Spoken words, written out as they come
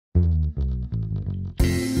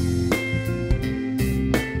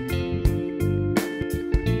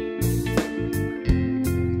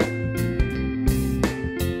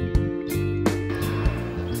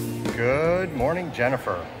morning,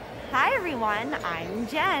 Jennifer. Hi everyone, I'm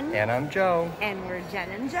Jen. And I'm Joe. And we're Jen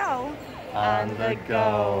and Joe On the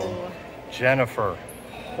go. Jennifer,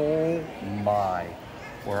 oh my.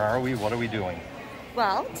 Where are we? What are we doing?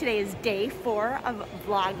 Well, today is day 4 of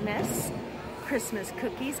Vlogmas. Christmas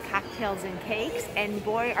cookies, cocktails, and cakes. And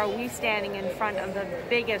boy, are we standing in front of the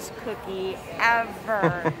biggest cookie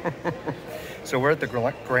ever. So we're at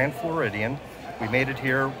the Grand Floridian. We made it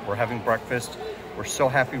here. We're having breakfast. We're so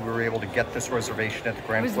happy we were able to get this reservation at the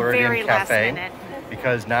Grand Floridian Cafe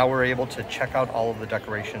because now we're able to check out all of the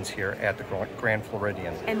decorations here at the Grand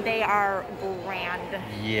Floridian. And they are grand.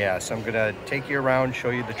 Yeah, so I'm gonna take you around, show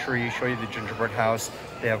you the tree, show you the gingerbread house.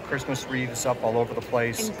 They have Christmas wreaths up all over the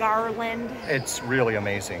place. And garland. It's really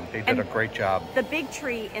amazing. They did a great job. The big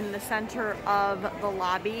tree in the center of the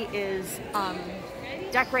lobby is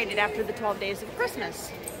decorated after the 12 days of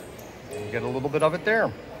Christmas. You get a little bit of it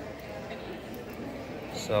there.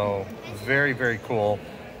 So very, very cool.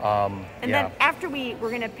 And then after we're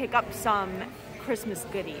going to pick up some Christmas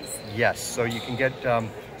goodies. Yes, so you can get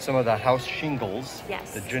some of the house shingles.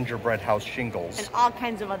 Yes. The gingerbread house shingles. And all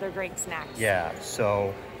kinds of other great snacks. Yeah,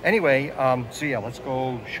 so anyway, so yeah, let's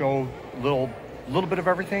go show a little bit of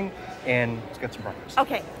everything and let's get some breakfast.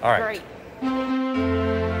 Okay, all right. Great.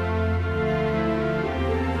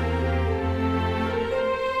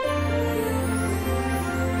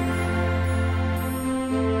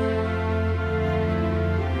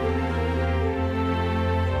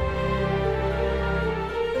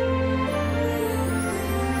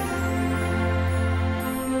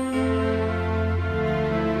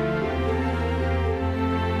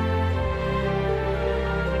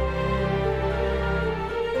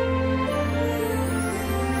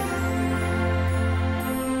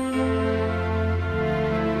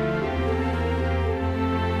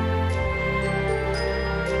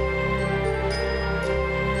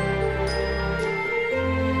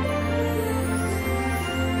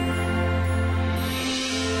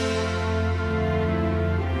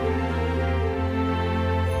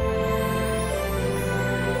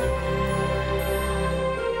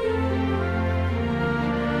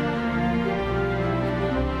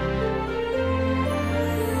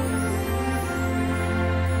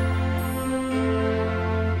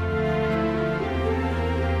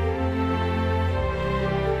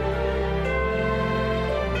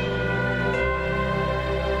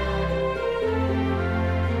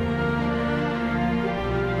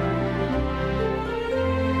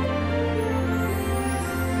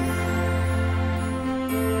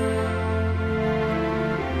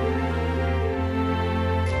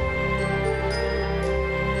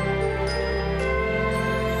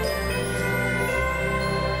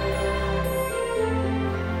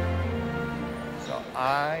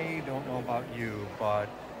 I don't know about you, but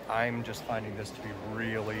I'm just finding this to be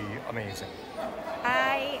really amazing.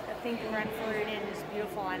 I think the Grand Floridian is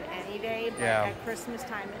beautiful on any day, but at Christmas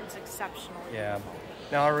time it's exceptional. Yeah.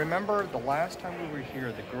 Now I remember the last time we were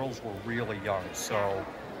here, the girls were really young. So,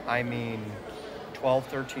 I mean, 12,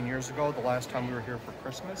 13 years ago, the last time we were here for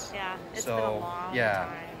Christmas. Yeah, it's been a long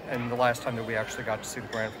time. And the last time that we actually got to see the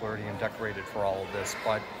Grand Floridian decorated for all of this.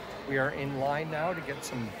 But we are in line now to get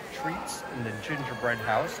some treats in the gingerbread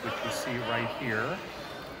house, which you see right here,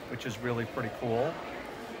 which is really pretty cool.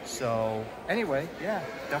 So anyway, yeah,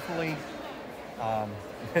 definitely,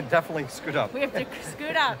 definitely scoot up. We have to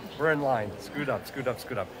scoot up. We're in line. Scoot up, scoot up,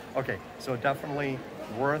 scoot up. Okay, so definitely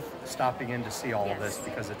worth stopping in to see all of this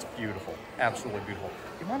because it's beautiful, absolutely beautiful.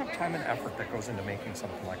 The amount of time and effort that goes into making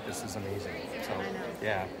something like this is amazing. So, I know.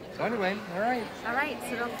 Yeah. So anyway, all right. All right,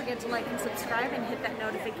 so don't forget to like and subscribe and hit that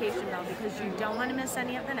notification bell because you don't want to miss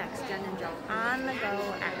any of the next Jen and Joe on the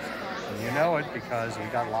go action. You know it because we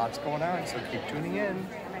got lots going on, so keep tuning in.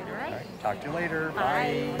 All right. All right. Talk to you later.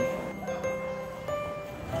 Bye.